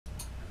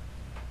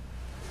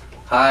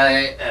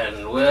Hi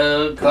and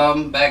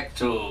welcome back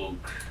to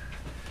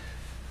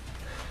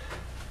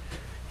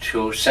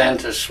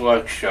Santa's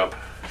workshop.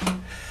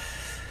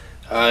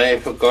 I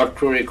forgot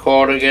to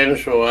record again,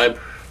 so I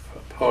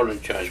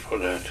apologize for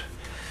that.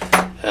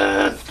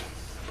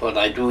 What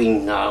I'm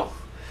doing now.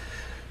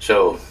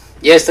 So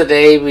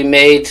yesterday we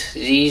made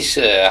these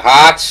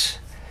hearts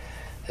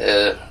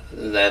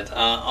that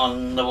are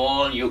on the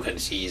wall. You can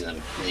see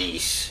them.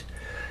 These.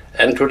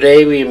 And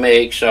today we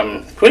make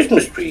some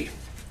Christmas tree.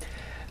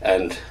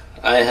 And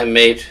I have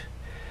made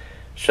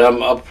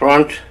some up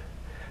front,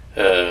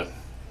 some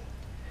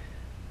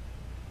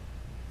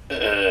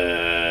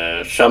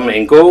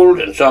in gold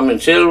and some in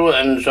silver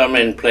and some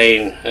in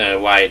plain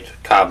white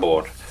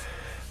cardboard.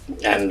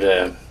 And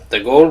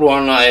the gold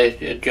one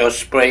I just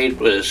sprayed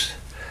with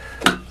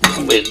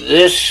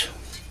this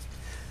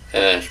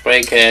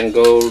spray can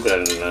gold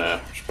and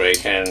spray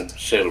can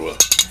silver.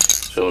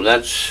 So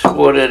that's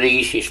what the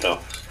easy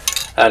stuff.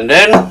 And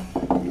then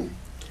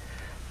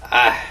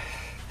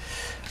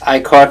I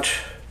cut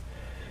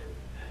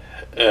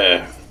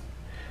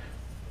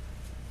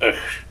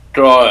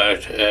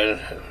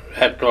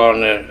had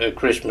drawn a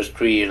Christmas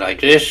tree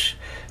like this,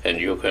 and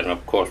you can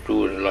of course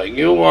do it like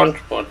you want,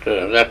 but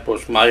that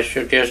was my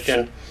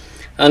suggestion.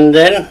 And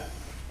then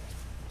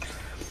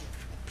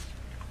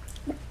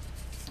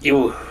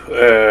you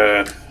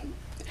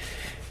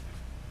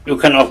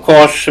can of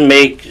course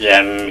make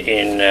them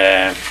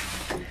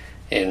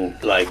in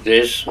like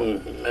this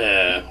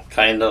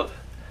kind of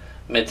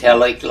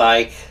metallic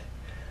like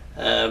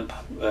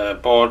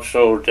board,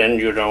 so then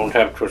you don't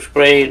have to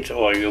spray it,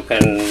 or you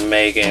can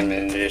make them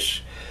in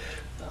this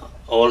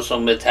also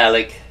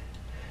metallic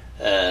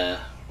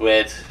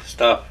red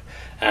stuff,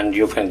 and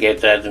you can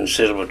get that in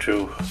silver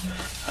too.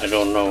 I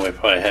don't know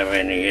if I have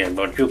any here,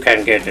 but you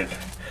can get it.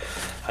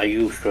 I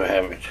used to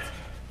have it.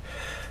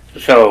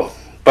 So,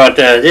 but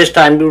this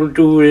time we'll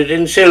do it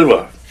in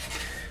silver.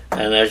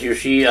 And as you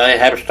see, I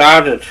have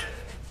started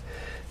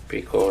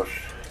because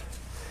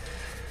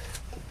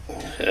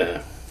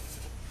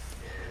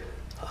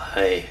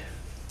I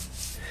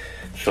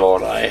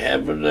thought I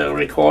have the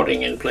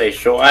recording in place,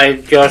 so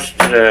I just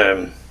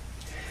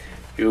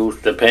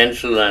use the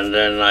pencil and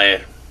then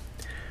I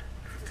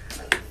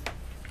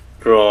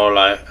draw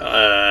like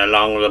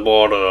along the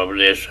border of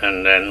this,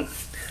 and then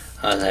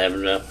I'll have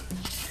the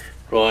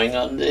drawing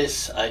on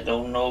this. I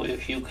don't know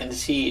if you can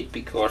see it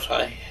because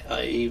I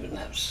even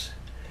have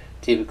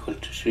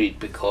difficult to see it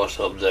because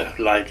of the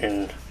light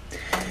in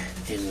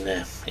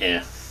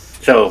yeah.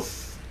 So,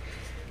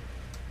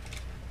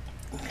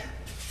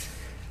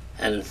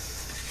 and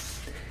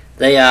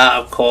they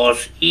are of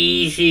course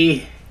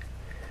easy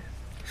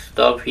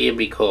stuff here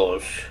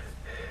because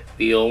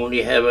we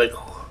only have a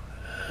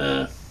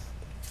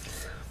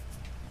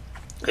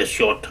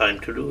short time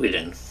to do it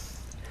in,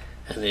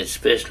 and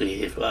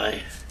especially if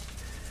I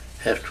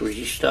have to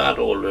restart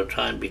all the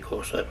time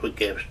because I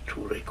forget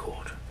to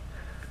record.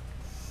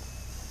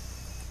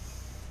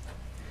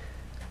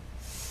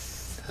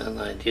 And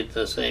I did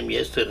the same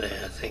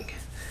yesterday, I think.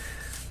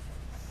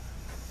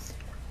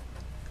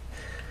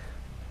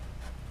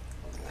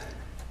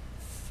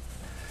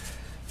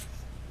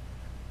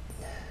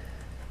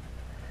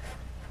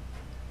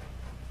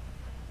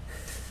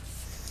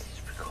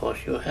 It's because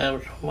you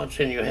have so much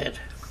in your head.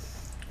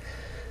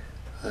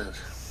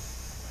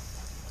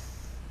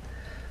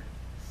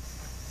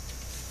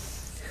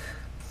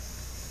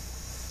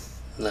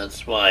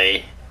 That's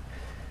why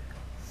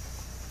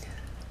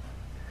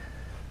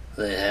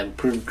they have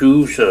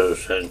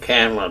producers and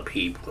camera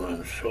people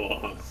and so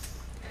on.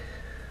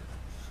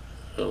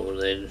 So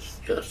they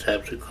just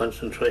have to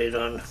concentrate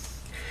on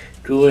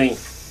doing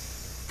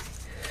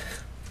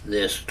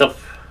their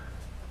stuff.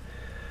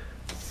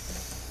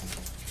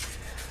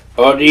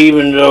 But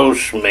even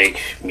those make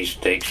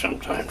mistakes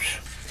sometimes.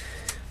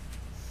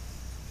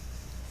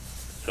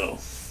 So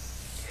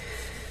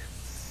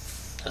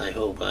I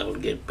hope I will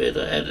get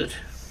better at it.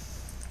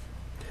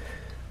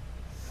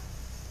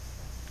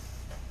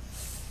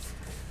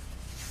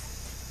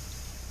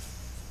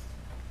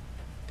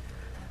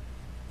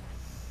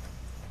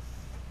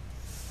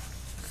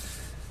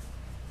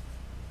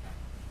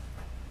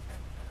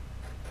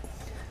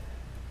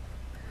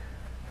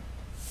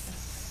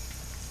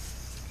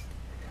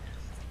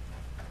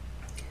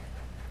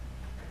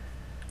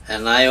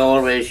 And I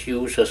always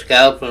use a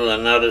scalpel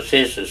and not a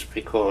scissors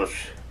because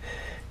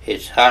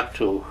it's hard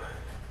to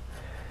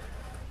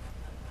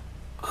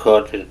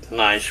cut it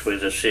nice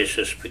with the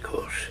scissors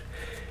because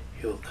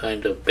you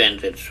kind of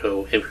bend it.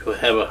 So if you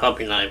have a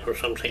hobby knife or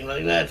something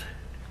like that,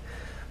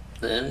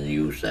 then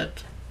use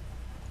that.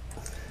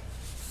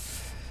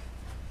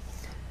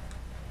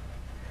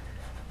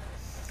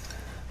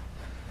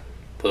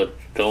 But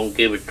don't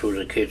give it to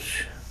the kids.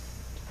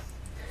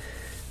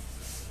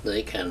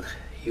 They can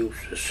use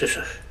the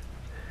scissors.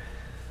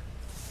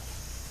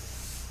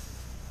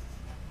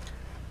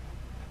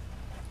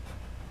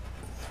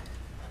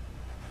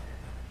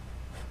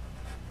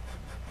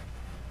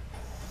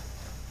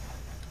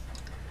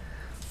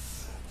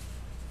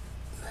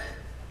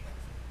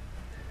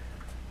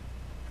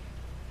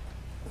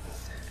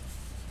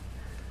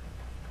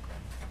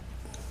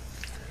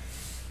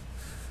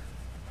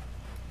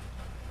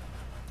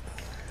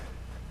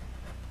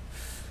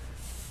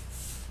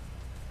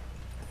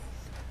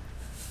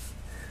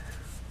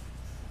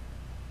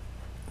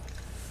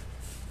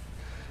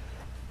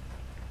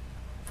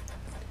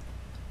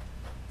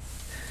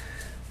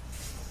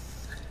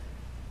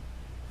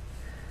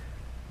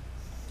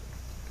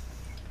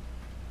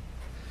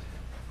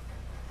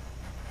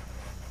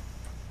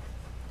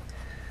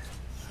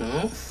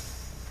 Hmm?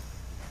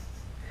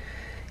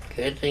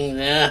 Getting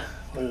there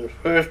with the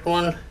first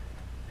one.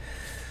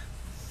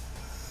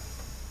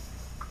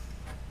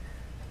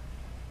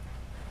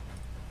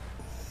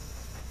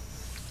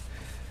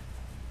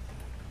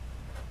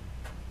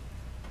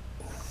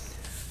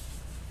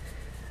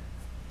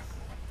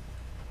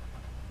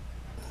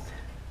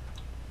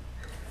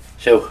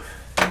 So,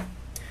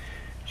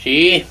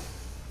 see,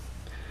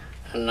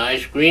 a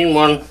nice green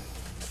one,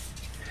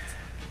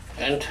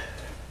 and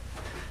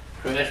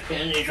trash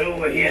can is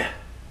over here.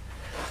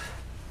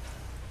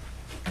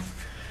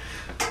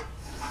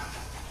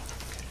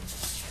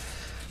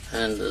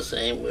 And the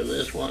same with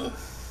this one.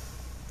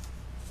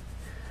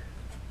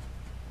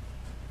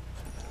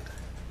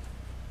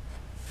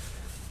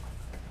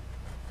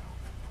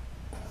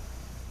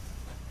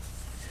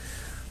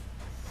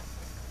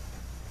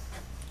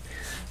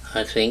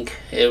 I think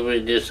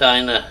every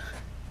designer,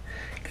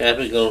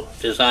 graphical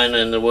designer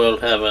in the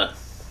world have a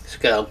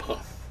scalpel.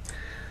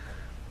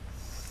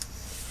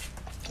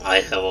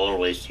 I have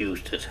always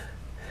used it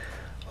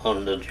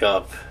on the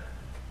job.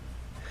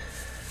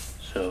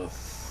 So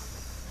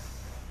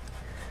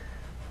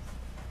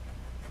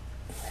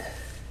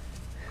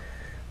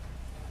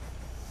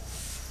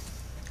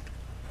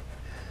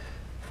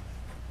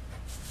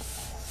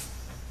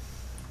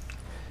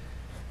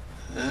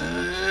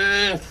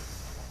and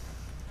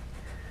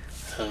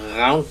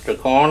around the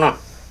corner.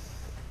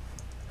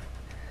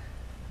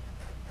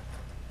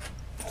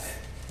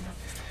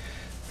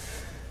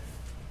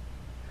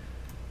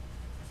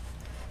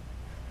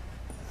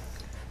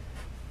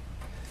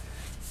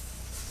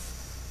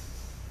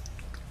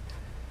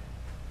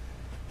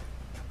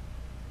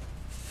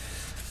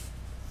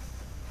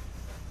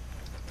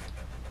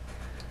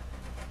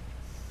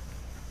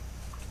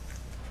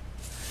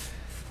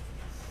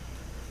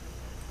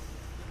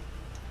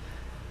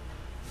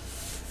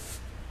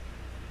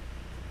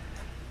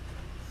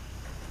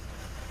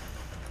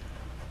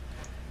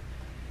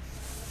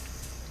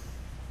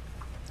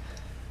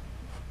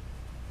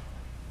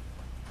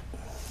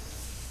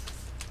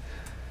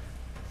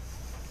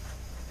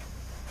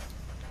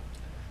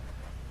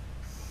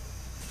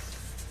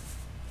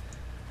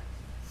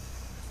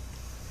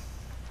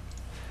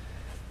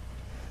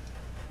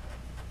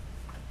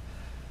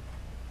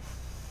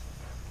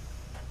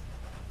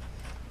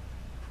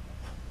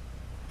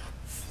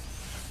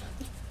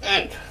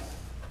 And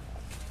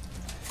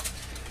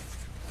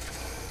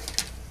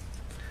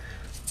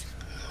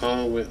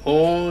now we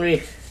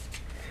only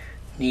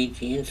need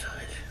the inside.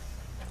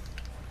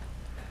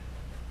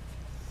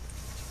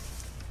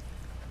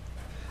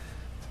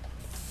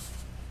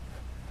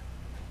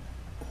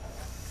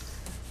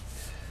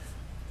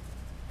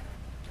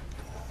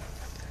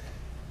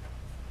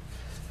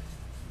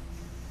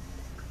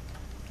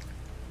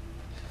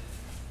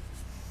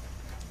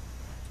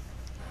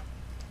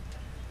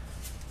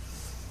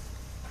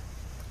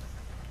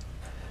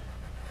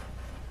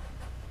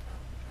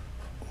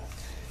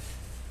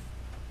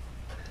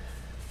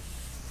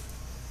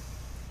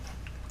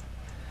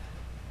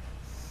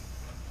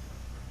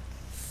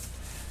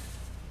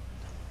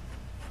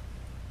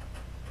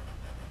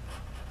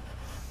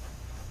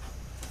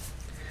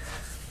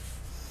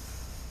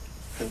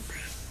 Oops.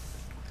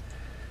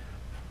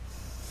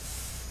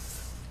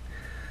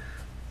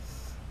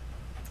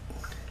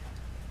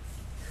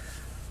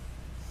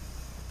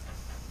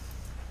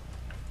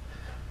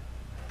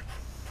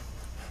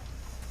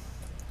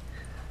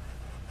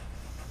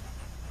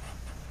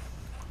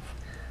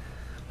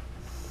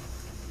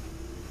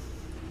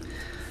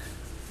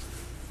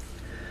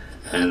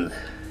 And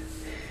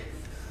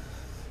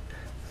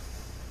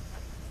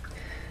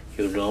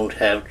you don't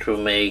have to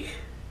make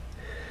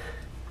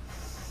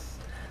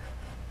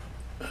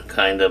a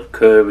kind of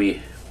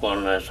curvy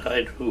one as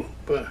I do,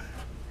 but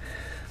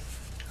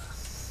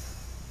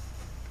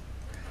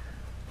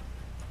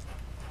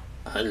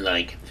I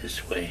like it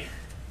this way.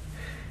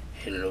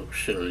 It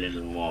looks a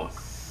little more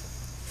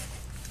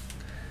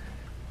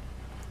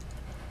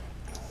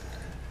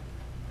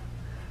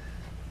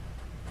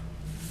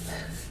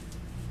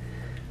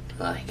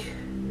like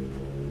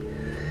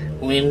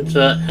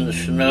winter and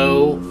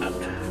snow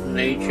and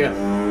nature.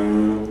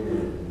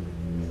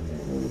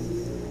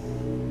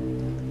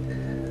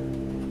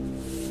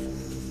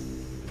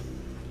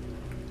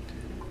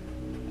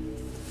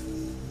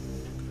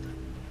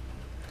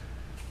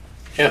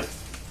 Yeah.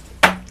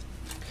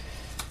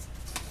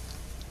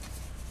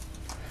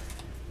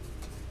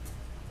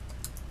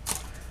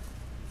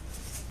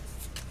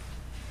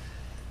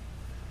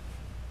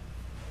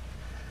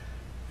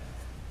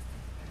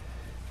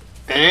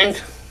 And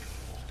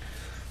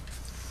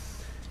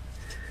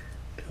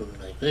do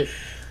it like this,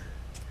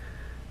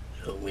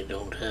 so we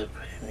don't have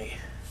any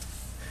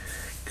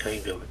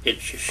kind of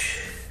edges.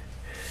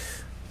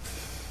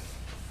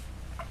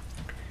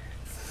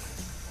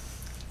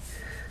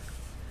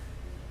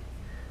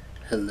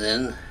 And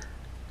then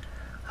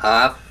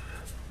half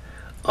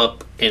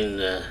up in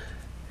the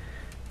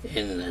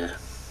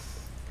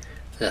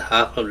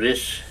half of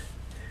this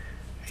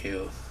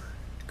you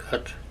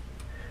cut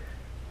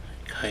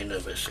kind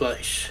of a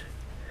slice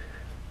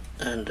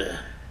and a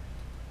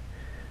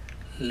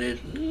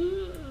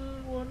little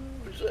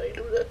one beside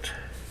of that.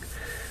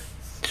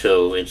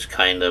 So it's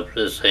kind of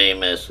the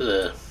same as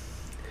the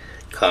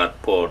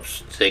cardboard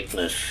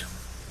thickness.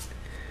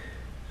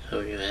 So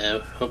you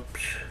have,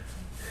 oops,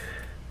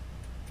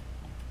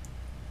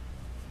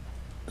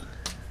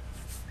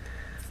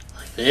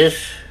 like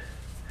this,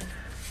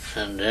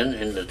 and then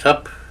in the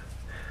top,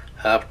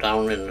 half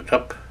down in the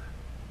top.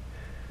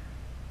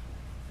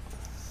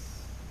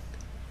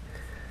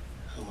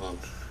 Come on.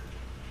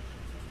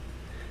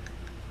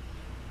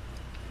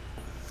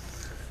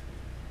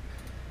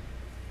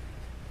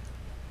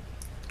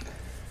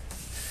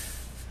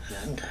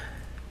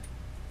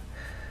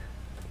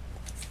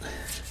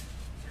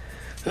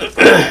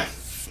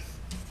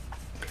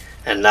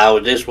 And now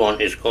this one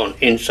is going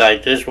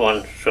inside this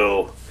one,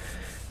 so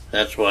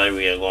that's why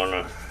we are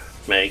gonna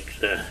make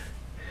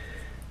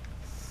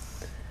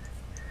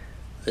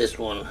this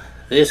one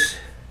this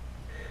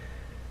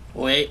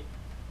way.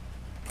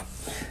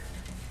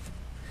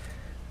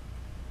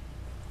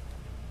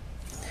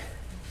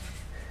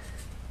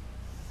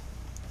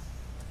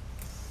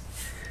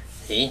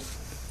 See?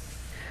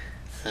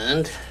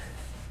 And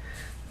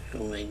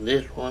we'll make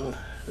this one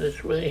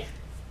this way.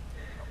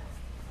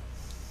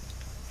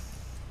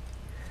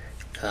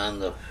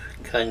 Kind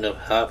of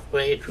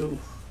halfway through,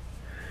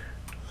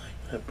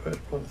 like the first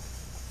one.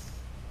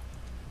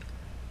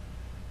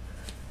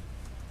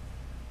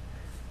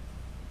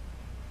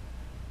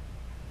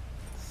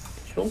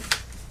 So,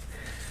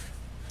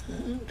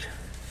 and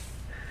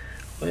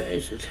where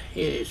is it?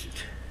 Here is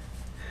it.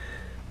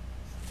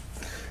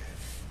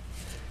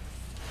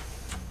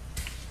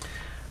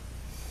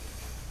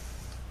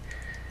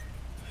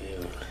 We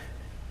will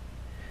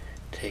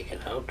take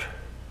it out.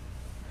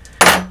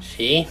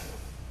 See?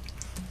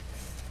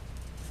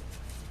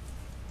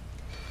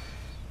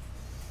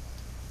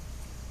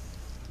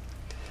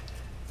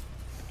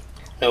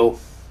 No,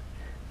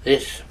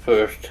 this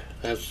first,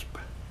 that's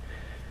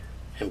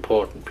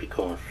important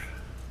because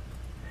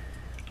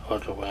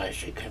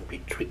otherwise it can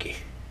be tricky.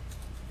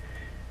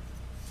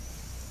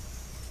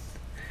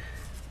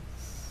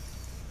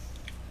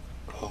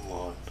 Come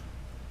on.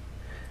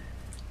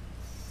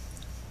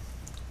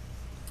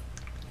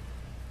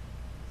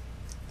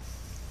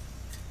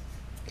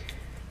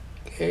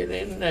 Get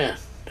in there.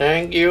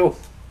 Thank you.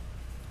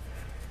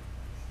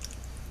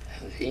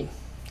 And see?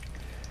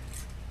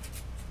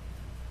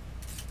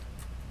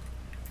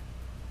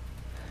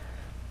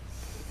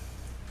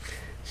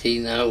 See,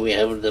 now we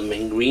have them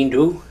in green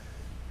too.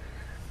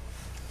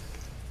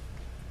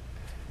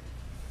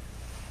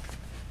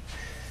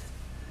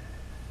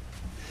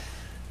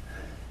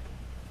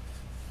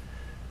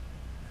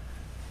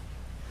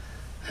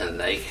 And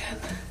they can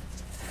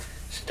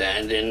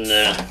stand in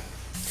the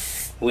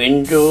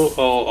window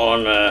or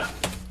on a,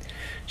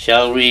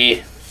 shall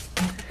we,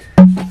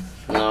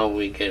 now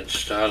we get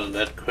started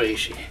that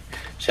crazy.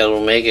 Shall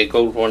we make a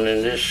gold one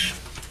in this?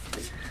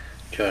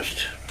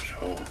 Just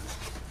so.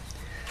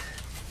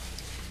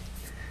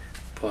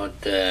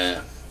 But,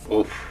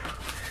 oof,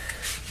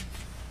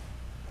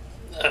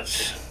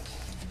 that's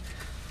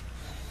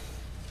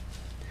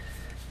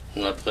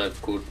not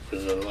that good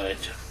with the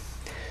light.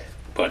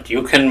 But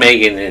you can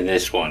make it in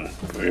this one.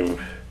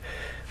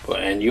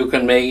 And you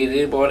can make it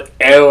in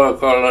whatever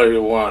color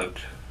you want.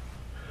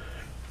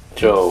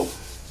 So,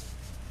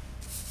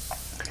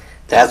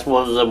 that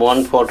was the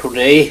one for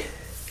today.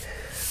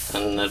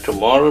 And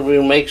tomorrow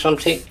we'll make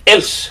something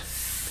else.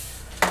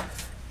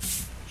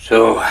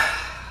 So,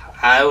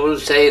 I will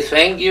say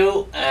thank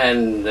you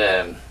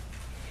and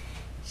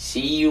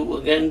see you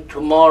again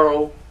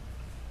tomorrow.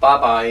 Bye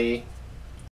bye.